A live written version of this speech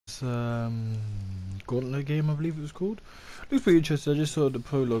this Gauntlet game, I believe it was called. Looks pretty interesting. I just saw the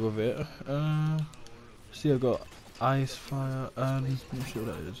prologue of it. See, I've got ice, fire, I'm not sure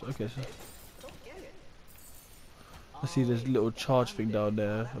what that is. Okay, so I see this little charge thing down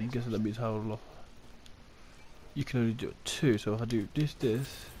there. I'm guessing that means how long. You can only do it two. So if I do this, that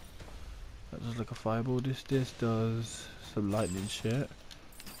does like a fireball. This does some lightning shit.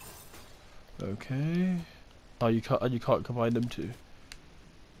 Okay. Oh, you can't combine them two.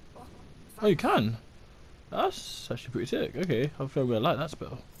 Oh, you can. That's actually pretty sick. Okay, I feel I'm gonna like that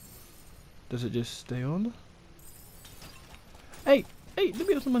spell. Does it just stay on? Hey, let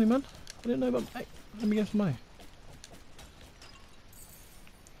me get some money, man. I didn't know about. Hey, let me get some money.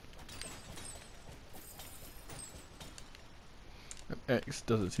 X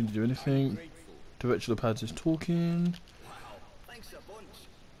doesn't seem to do anything. Directional pads is talking.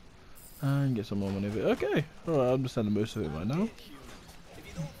 And get some more money of it. Okay, alright, I understand most of it right now.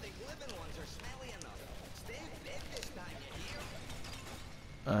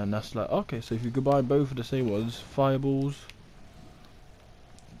 And that's like, okay, so if you combine both of the same ones, fireballs.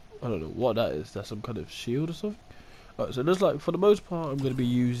 I don't know what that is. That's some kind of shield or something. Alright, so it looks like for the most part I'm going to be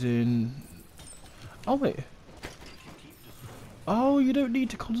using. Oh wait. Oh, you don't need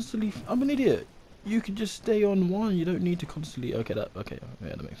to constantly. I'm an idiot. You can just stay on one. You don't need to constantly. Okay, yeah,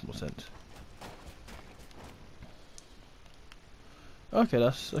 that makes more sense. Okay,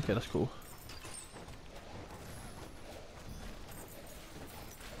 that's cool.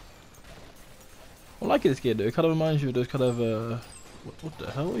 I like this game though. It kind of reminds you of those kind of what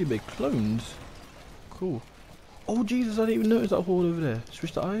the hell? You make clones. Cool. Oh Jesus! I didn't even notice that hole over there.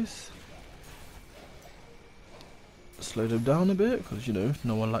 Switch the eyes. Slow them down a bit because you know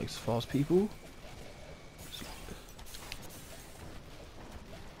no one likes fast people.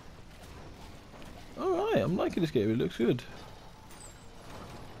 Alright, I'm liking this game. It looks good.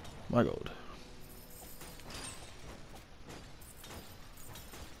 My god.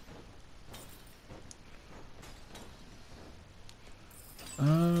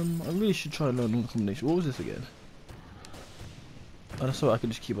 I really should try and learn all the combination. What was this again? I just thought I could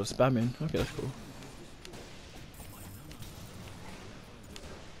just keep on spamming. Okay, that's cool.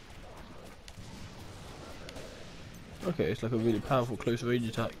 Okay, it's like a really powerful close range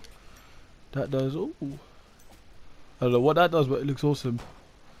attack. That does. Oh, I don't know what that does, but it looks awesome.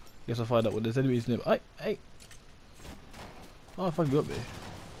 Guess I'll find out what this enemy's name. Hey. Oh, I fucking got me.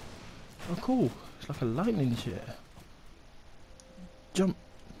 Oh, cool. It's like a lightning shit. Jump.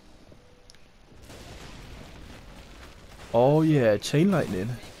 Oh yeah, chain lightning.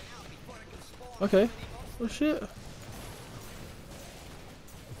 Okay. Oh shit.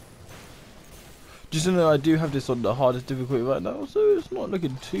 Just so that I do have this on the hardest difficulty right now, so it's not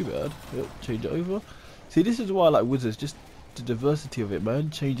looking too bad. Yep, change it over. See, this is why I like Wizards, just the diversity of it, man.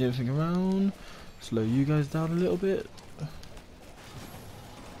 Change everything around, slow you guys down a little bit.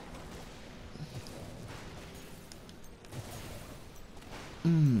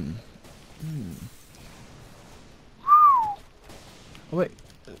 Oh wait,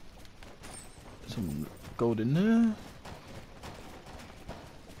 some gold in there.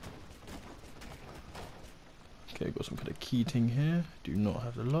 Okay, got some kind of key thing here. Do not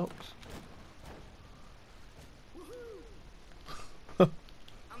have the locks. Probably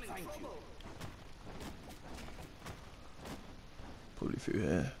through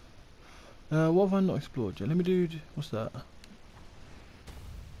here. What have I not explored yet? Let me do. What's that?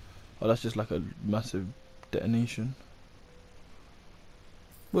 Oh, that's just like a massive detonation.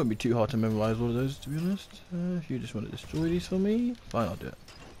 Won't be too hard to memorize all of those, to be honest. If you just want to destroy these for me, fine, I'll do it.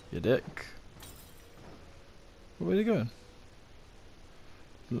 Your dick. Where are they going?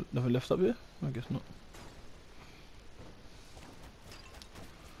 Nothing left up here? I guess not.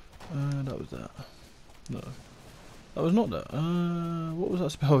 That was that. No. That was not that. What was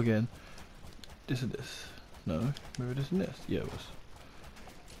that spell again? This and this. No. Maybe this and this. Yeah, it was.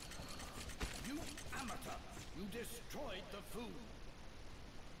 You amateur! You destroyed the food!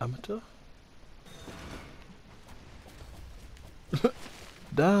 Amateur?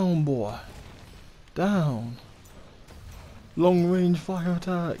 Down, boy. Down. Long range fire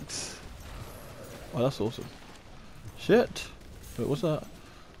attacks. Oh, that's awesome. Shit. Wait, what's that?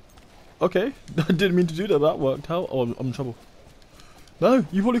 Okay. I didn't mean to do that. That worked out. Oh, I'm in trouble. No,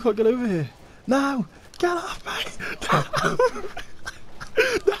 you probably can't get over here. No! Get off me!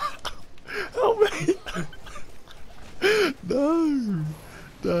 Help me! No!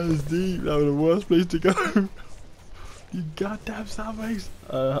 That is deep. That was the worst place to go. You goddamn sandbags.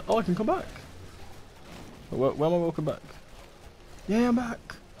 Oh, I can come back. Where am I welcome back? Yeah, I'm back.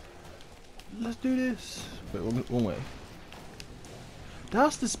 Let's do this. Wait, wrong way.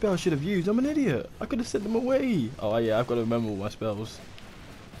 That's the spell I should have used. I'm an idiot. I could have sent them away. Oh yeah, I've got to remember all my spells.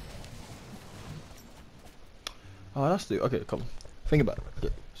 Oh, that's the okay. Come on, think about it.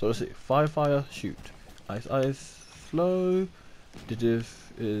 Okay. So let's see. Fire, shoot. Ice, slow.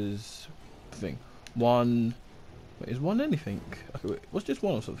 Div is thing. One. Wait, is one anything? Okay, wait. What's just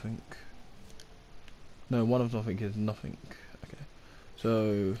one of something? No, one of something is nothing. Okay.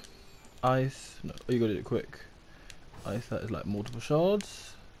 So, ice. No, you got to do it quick. Ice, that is like multiple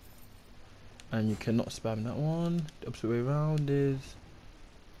shards. And you cannot spam that one. The opposite way around is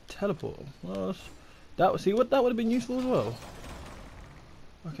teleport. Well, that would see what that would have been useful as well.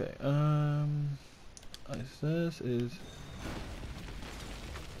 Okay, ice, this is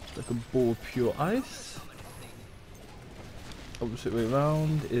like a ball of pure ice. Opposite way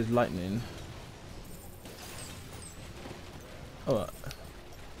around is lightning. Alright.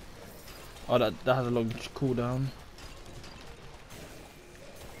 Oh, that has a long cooldown.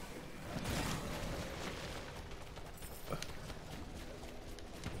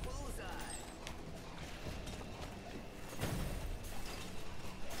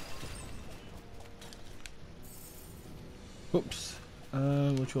 Oops.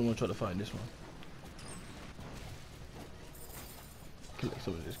 Which one will I try to find? This one. Collect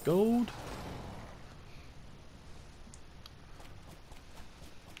some of this gold.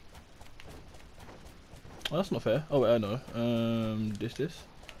 Oh, that's not fair. Oh wait, I know. This.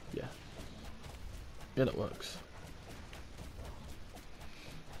 Yeah. Yeah, that works.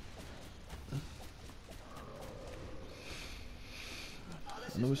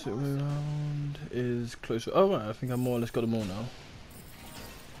 Another sit way around is closer. Oh right, I think I more or less got them all now.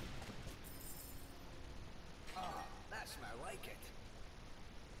 That's more like it.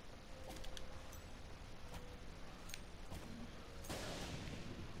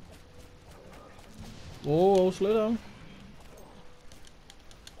 Oh, slow down.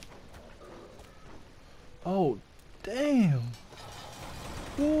 Oh, damn.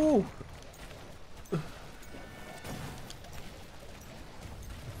 Whoa.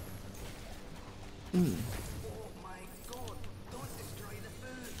 Oh my god, don't destroy the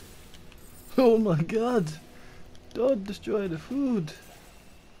food. Oh my god. Don't destroy the food.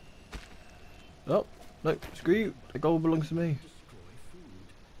 Oh, no, screw you. The gold belongs to me.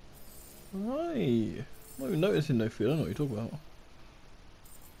 Right. I'm not even noticing no food. I don't know what you're talking about.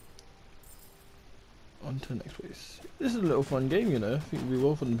 On to the next place. This is a little fun game, you know. I think it'd be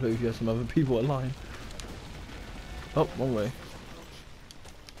well fun to play if you have some other people online. Oh, wrong way.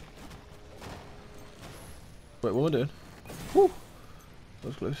 Wait, what am I doing? Woo! That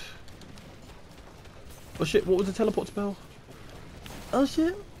was close. Oh shit, what was the teleport spell? Oh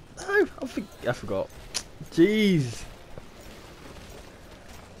shit! No! I forgot. Jeez!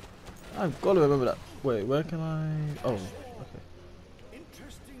 I've got to remember that. Wait, where can I... Oh, okay.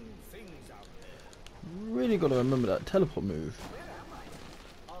 Interesting things out there. Really got to remember that teleport move. Where am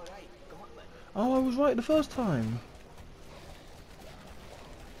I? Alright, Gauntlet. Oh, I was right the first time.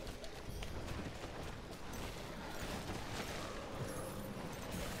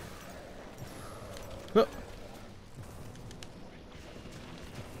 Oh.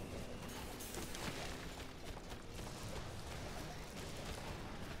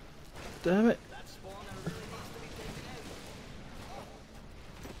 Damn it. That spawner really needs to be taken out.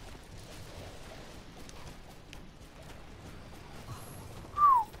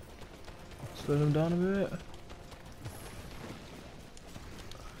 Slow them down a bit.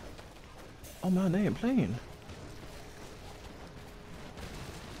 Oh man, they ain't playing.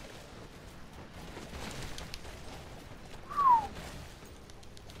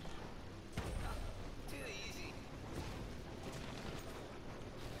 Too easy.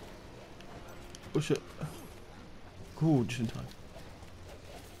 Oh shit. Cool, just in time.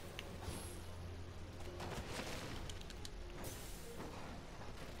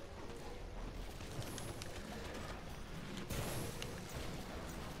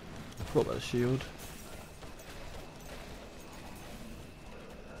 Forgot about the shield.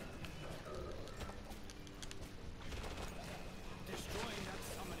 Destroying that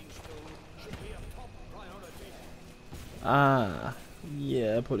summoning stone should be a top priority. Ah,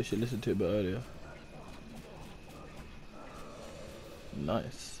 yeah, I probably should listen to it a bit earlier.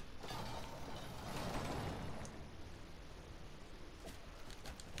 Nice.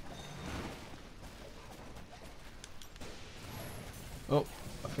 Oh,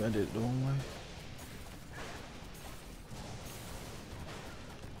 I think I did it the wrong way.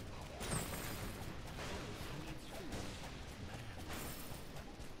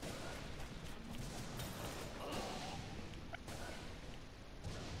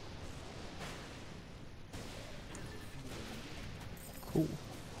 Cool.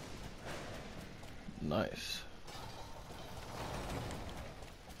 Nice.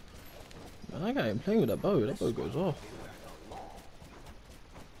 Man, that guy ain't playing with that bow. That bow goes off.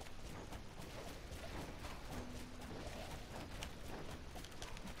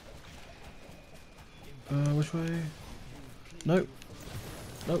 Which way? Nope.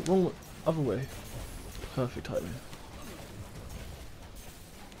 Nope, wrong way. Other way. Perfect timing.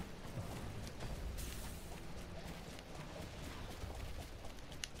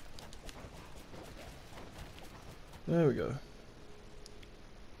 There we go.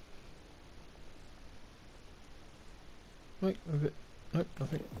 Wait, okay. Nope,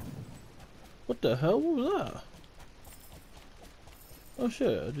 nothing. What the hell? What was that? Oh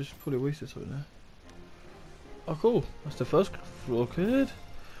shit, I just probably wasted something there. Oh cool, that's the first floor cleared.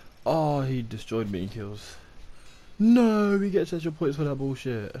 Oh, he destroyed me in kills. No, he gets extra points for that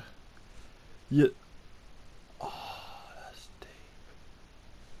bullshit. Yeah. Oh, that's deep.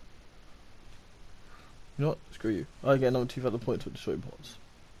 You know what? Screw you. I get another 2,000 points for destroying pots.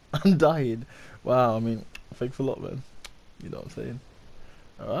 I'm dying. Wow, I mean, thanks a lot, man. You know what I'm saying?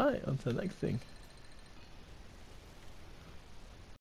 Alright, on to the next thing.